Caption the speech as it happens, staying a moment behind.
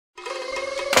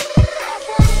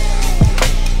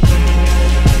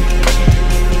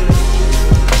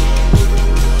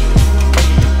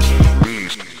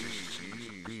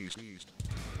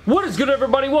good,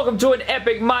 everybody? Welcome to an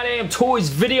epic My Damn Toys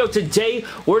video. Today,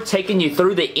 we're taking you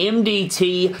through the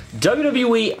MDT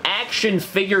WWE Action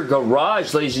Figure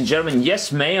Garage, ladies and gentlemen.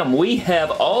 Yes, ma'am. We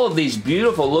have all of these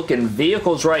beautiful looking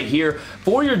vehicles right here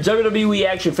for your WWE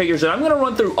action figures, and I'm going to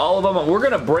run through all of them, and we're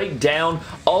going to break down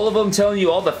all of them, telling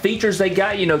you all the features they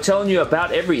got, you know, telling you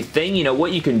about everything, you know,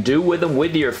 what you can do with them,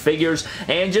 with your figures,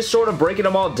 and just sort of breaking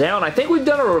them all down. I think we've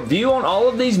done a review on all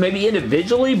of these, maybe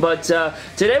individually, but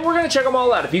today we're going to check them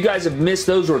all out. If you guys have missed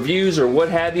those reviews or what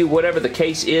have you, whatever the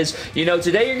case is, you know,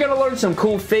 today you're going to learn some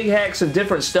cool fig hacks and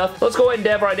different stuff. Let's go ahead and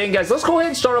dive right in, guys. Let's go ahead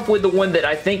and start off with the one that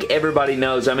I think everybody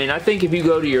knows. I mean, I think if you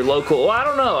go to your local, well, I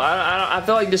don't know. I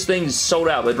feel like this thing's sold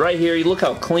out, but right here, you look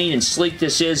how clean and sleek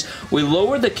this is. We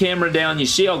lowered the camera down. You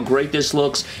see how great this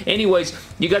looks. Anyways,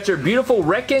 you got your beautiful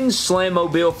Wrecking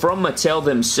Slammobile from Mattel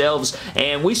themselves,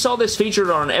 and we saw this featured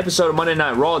on an episode of Monday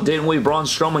Night Raw, didn't we? Braun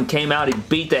Strowman came out, he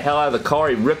beat the hell out of the car,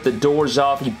 he ripped the doors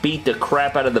off, he beat the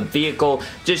crap out of the vehicle,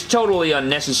 just totally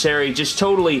unnecessary, just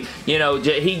totally, you know,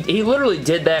 he literally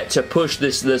did that to push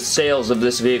the sales of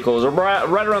this vehicle. It was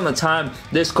right around the time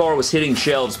this car was hitting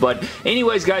shelves. But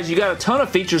anyways, guys, you got a ton of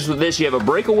features with this. You have a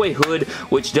breakaway hood,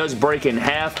 which does break in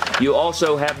half. You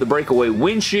also have the breakaway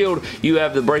windshield, you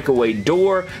have the breakaway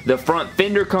door, the front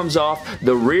fender comes off,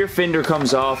 the rear fender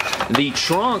comes off, the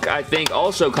trunk, I think,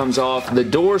 also comes off, the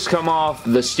doors come off,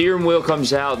 the steering wheel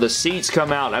comes out, the seats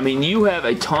come out. I mean, you have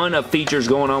a ton of features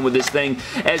going on with this thing,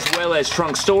 as well as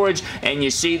trunk storage, and you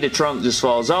see the trunk just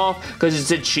falls off because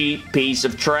it's a cheap piece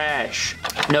of trash.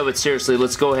 No, but seriously,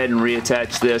 let's go ahead and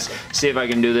reattach this, see if I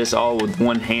can do this all with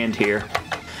one hand here.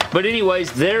 But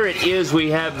anyways, there it is. We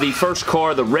have the first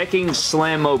car, the Wrecking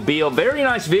Slammobile. Very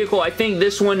nice vehicle. I think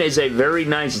this one is a very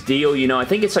nice deal. You know, I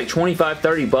think it's like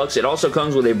 25-30 bucks. It also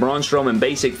comes with a Braun Strowman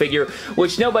basic figure,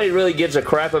 which nobody really gives a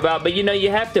crap about. But, you know,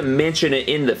 you have to mention it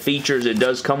in the features. It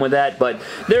does come with that. But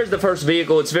there's the first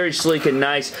vehicle. It's very sleek and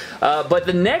nice. But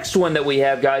the next one that we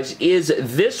have, guys, is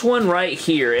this one right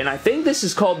here. And I think this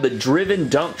is called the Driven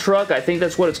Dump Truck. I think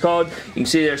that's what it's called. You can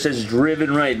see there it says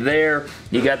Driven right there.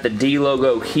 You got the D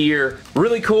logo here.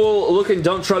 Really cool looking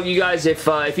dump truck, you guys.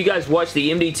 If you guys watched the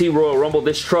MDT Royal Rumble,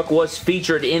 this truck was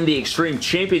featured in the Extreme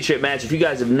Championship match. If you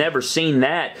guys have never seen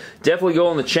that, definitely go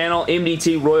on the channel.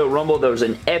 MDT Royal Rumble, there was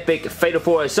an epic Fatal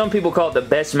 4. Some people call it the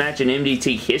best match in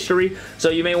MDT history, so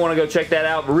you may want to go check that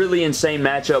out. Really insane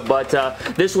matchup, but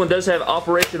this one does have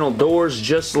operational doors,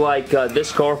 just like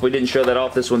this car. If we didn't show that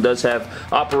off, this one does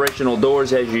have operational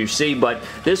doors, as you see, but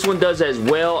this one does as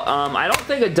well. I don't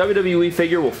think a WWE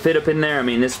figure will fit up in there. I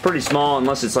mean, it's pretty small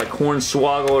unless it's like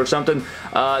Hornswoggle or something.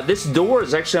 This door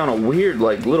is actually on a weird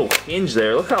like little hinge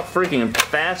there. Look how freaking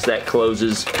fast that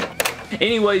closes.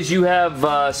 Anyways, you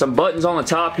have some buttons on the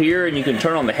top here, and you can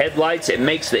turn on the headlights. It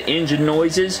makes the engine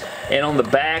noises, and on the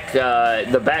back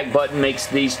button makes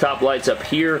these top lights up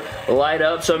here light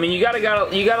up. So I mean, you got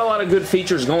a lot of good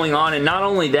features going on, and not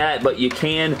only that, but you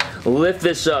can lift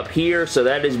this up here, so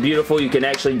that is beautiful. You can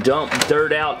actually dump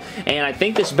dirt out, and I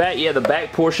think this back, yeah, the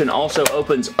back portion also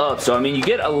opens up. So I mean, you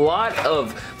get a lot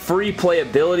of free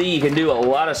playability. You can do a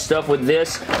lot of stuff with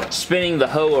this, spinning the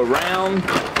hoe around.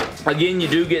 Again, you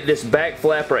do get this back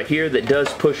flap right here that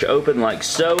does push open like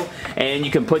so, and you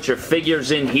can put your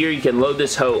figures in here. You can load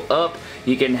this hoe up.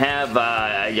 You can have,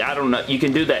 I don't know, you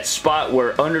can do that spot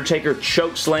where Undertaker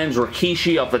choke slams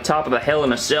Rikishi off the top of the Hell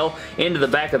in a Cell into the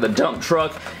back of the dump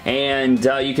truck, and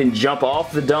you can jump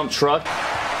off the dump truck.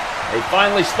 They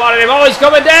finally spotted him. Oh, he's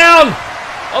coming down!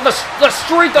 Oh, the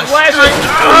streak of last year.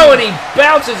 Oh, and he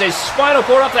bounces his spinal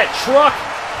cord off that truck.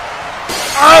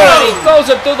 Oh, and he throws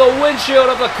it through the windshield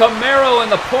of the Camaro in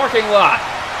the parking lot.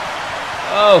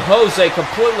 Oh, Jose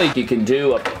completely. You can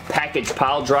do a package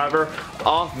pile driver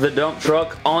off the dump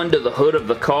truck onto the hood of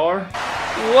the car.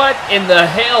 What in the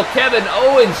hell? Kevin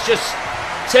Owens just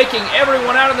taking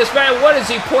everyone out of this match. What is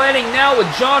he planning now with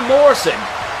John Morrison?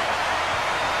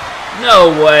 No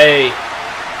way.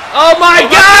 Oh my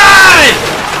God!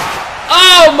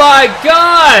 Oh my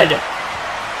God!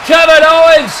 Kevin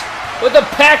Owens with the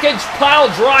package pile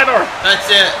driver. That's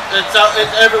it.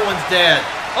 It's everyone's dad.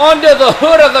 Onto the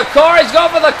hood of the car. He's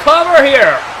going for the cover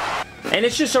here. And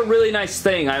it's just a really nice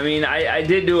thing. I mean, I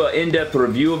did do an in-depth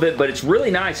review of it, but it's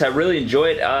really nice. I really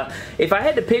enjoy it. If I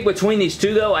had to pick between these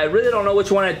two, though, I really don't know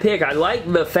which one I'd pick. I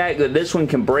like the fact that this one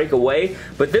can break away,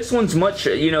 but this one's much,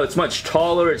 you know, it's much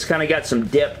taller. It's kind of got some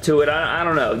depth to it. I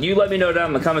don't know. You let me know down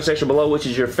in the comment section below which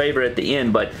is your favorite at the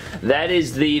end, but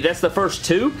that's the first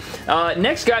two.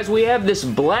 Next, guys, we have this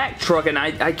black truck, and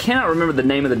I cannot remember the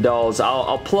name of the dolls.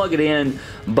 I'll plug it in,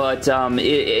 but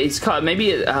it's called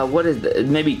maybe what is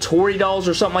maybe Tori $40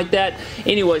 or something like that.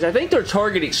 Anyways, I think they're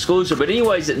Target exclusive, but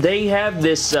anyways, they have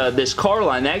this this car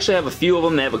line. They actually have a few of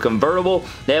them. They have a convertible.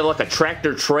 They have like a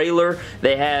tractor trailer.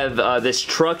 They have this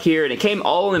truck here, and it came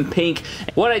all in pink.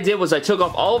 What I did was I took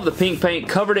off all of the pink paint,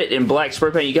 covered it in black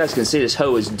spray paint. You guys can see this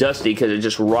hoe is dusty because it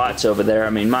just rots over there. I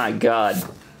mean, my God.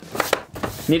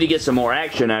 Need to get some more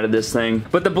action out of this thing.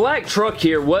 But the black truck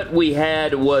here, what we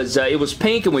had was, it was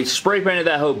pink and we spray painted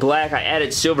that whole black. I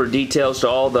added silver details to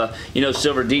all the, you know,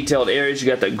 silver detailed areas. You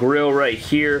got the grill right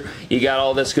here. You got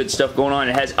all this good stuff going on.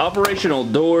 It has operational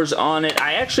doors on it.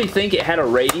 I actually think it had a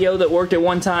radio that worked at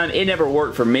one time. It never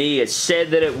worked for me. It said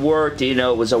that it worked. You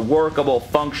know, it was a workable,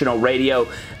 functional radio.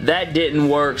 That didn't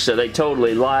work, so they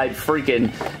totally lied.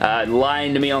 Freaking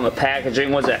lying to me on the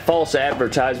packaging. Was that false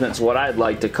advertisements, what I'd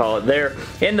like to call it there.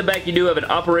 In the back, you do have an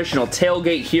operational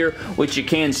tailgate here, which you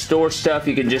can store stuff.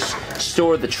 You can just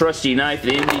store the trusty knife,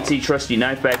 the MDT trusty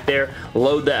knife back there.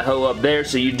 Load that hoe up there.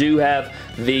 So you do have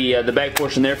the back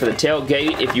portion there for the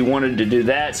tailgate if you wanted to do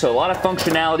that. So a lot of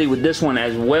functionality with this one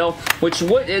as well,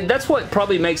 that's what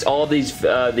probably makes all these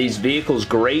vehicles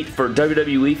great for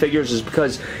WWE figures, is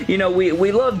because, you know,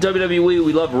 we love WWE,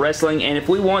 we love wrestling, and if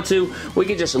we want to, we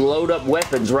can just load up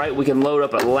weapons, right? We can load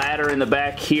up a ladder in the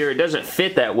back here. It doesn't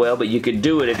fit that well, but you could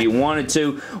do it if you wanted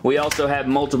to. We also have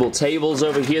multiple tables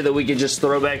over here that we could just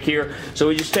throw back here. So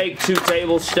we just take 2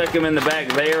 tables, stick them in the back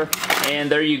there,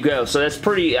 and there you go. So that's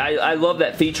pretty, I love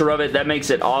that feature of it. That makes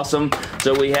it awesome.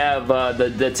 So we have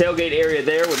the tailgate area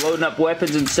there with loading up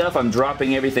weapons and stuff. I'm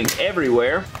dropping everything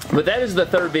everywhere. But that is the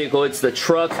third vehicle. It's the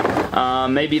truck.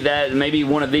 Maybe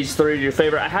one of these 3 are your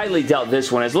favorite. I highly doubt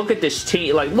this one is. Look at this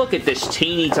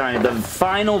teeny tiny. The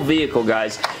final vehicle,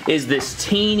 guys, is this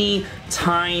teeny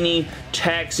tiny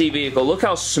taxi vehicle. Look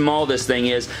how small this thing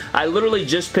is. I literally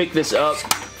just picked this up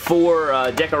for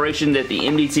decoration at the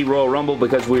MDT Royal Rumble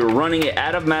because we were running it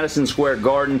out of Madison Square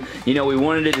Garden. You know, we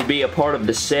wanted it to be a part of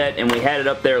the set, and we had it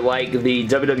up there like the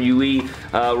WWE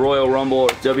Royal Rumble or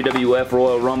WWF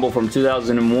Royal Rumble from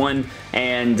 2001,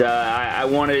 and I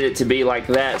wanted it to be like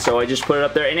that, so I just put it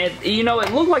up there, and it, you know,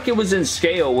 it looked like it was in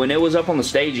scale. When it was up on the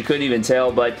stage, you couldn't even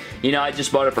tell, but, you know, I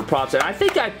just bought it for props, and I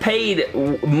think I paid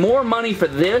more money for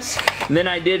this than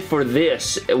I did for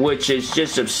this, which is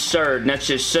just absurd, and that's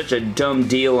just such a dumb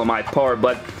deal on my part,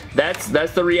 but that's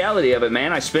the reality of it,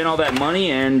 man. I spent all that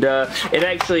money, and it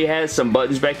actually has some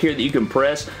buttons back here that you can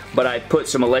press, but I put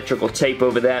some electrical tape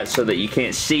over that so that you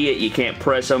can't see it, you can't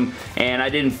press them, and I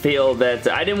didn't feel that,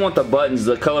 I didn't want the buttons,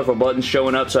 the colorful buttons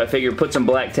showing up, so I figured put some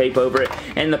black tape over it,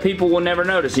 and the people will never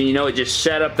notice, and you know, it just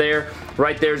sat up there.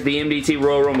 Right there's the MDT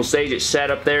Royal Rumble stage. It sat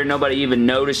up there. Nobody even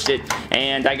noticed it,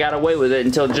 and I got away with it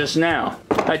until just now.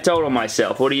 I told on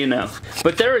myself. What do you know?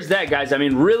 But there is that, guys. I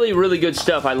mean, really, really good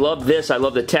stuff. I love this. I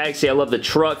love the taxi. I love the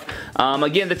truck.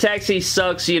 Again, the taxi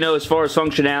sucks, you know, as far as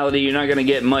functionality. You're not going to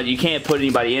get much. You can't put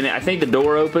anybody in it. I think the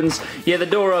door opens. Yeah, the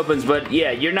door opens, but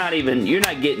yeah, you're not getting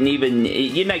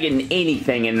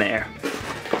anything in there.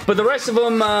 But the rest of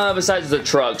them, besides the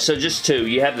truck, so just 2.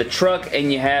 You have the truck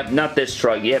and you have, not this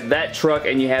truck, you have that truck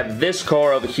and you have this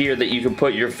car over here that you can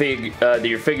put your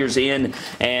figures in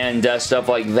and stuff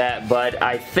like that. But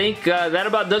I think that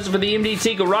about does it for the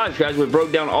MDT Garage, guys. We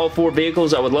broke down all 4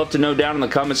 vehicles. I would love to know down in the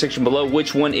comment section below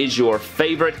which one is your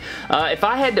favorite. If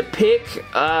I had to pick,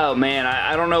 oh man,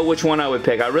 I don't know which one I would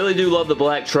pick. I really do love the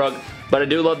black truck, but I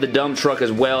do love the dump truck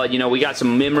as well. You know, we got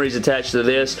some memories attached to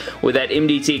this with that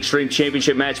MDT Extreme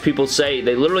Championship match. People say,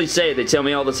 they literally say, they tell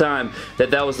me all the time that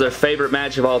that was their favorite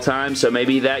match of all time, so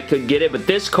maybe that could get it. But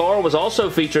this car was also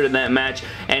featured in that match,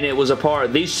 and it was a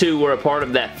part, these 2 were a part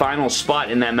of that final spot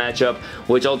in that matchup,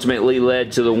 which ultimately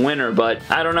led to the winner. But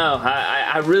I don't know.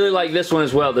 I really like this one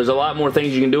as well. There's a lot more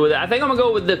things you can do with it. I think I'm going to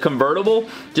go with the convertible,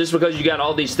 just because you got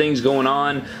all these things going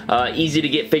on. Easy to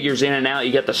get figures in and out.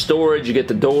 You got the storage, you get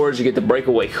the doors, you get the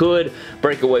breakaway hood,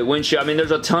 breakaway windshield. I mean,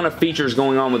 there's a ton of features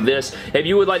going on with this. If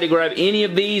you would like to grab any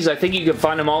of these, I think you can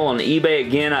find them all on eBay.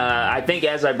 Again, I think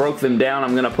as I broke them down,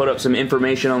 I'm going to put up some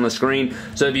information on the screen,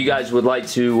 so if you guys would like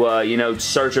to, you know,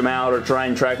 search them out or try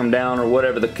and track them down or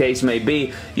whatever the case may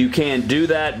be, you can do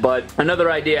that. But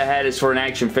another idea I had is for an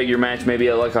action figure match,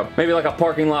 maybe like a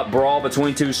parking lot brawl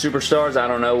between 2 superstars. I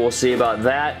don't know. We'll see about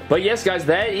that. But yes, guys,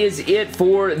 that is it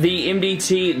for the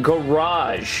MDT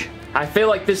Garage. I feel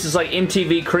like this is like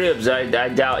MTV Cribs. I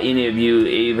doubt any of you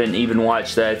even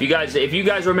watch that. If you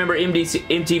guys remember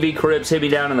MTV Cribs, hit me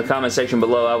down in the comment section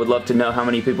below. I would love to know how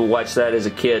many people watched that as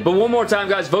a kid. But one more time,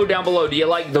 guys, vote down below. Do you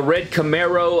like the red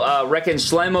Camaro Wrecking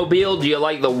Slammobile? Do you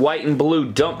like the white and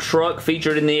blue dump truck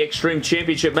featured in the Extreme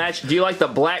Championship match? Do you like the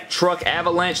black truck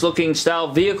avalanche looking style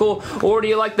vehicle? Or do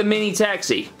you like the mini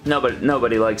taxi?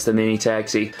 Nobody likes the mini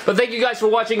taxi. But thank you guys for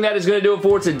watching. That is going to do it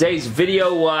for today's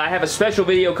video. I have a special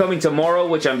video coming tomorrow,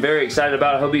 which I'm very excited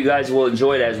about. I hope you guys will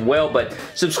enjoy it as well. But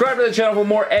subscribe to the channel for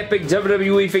more epic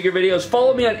WWE figure videos.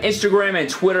 Follow me on Instagram and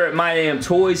Twitter at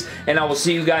MyDamnToys, and I will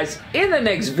see you guys in the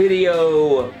next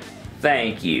video.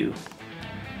 Thank you.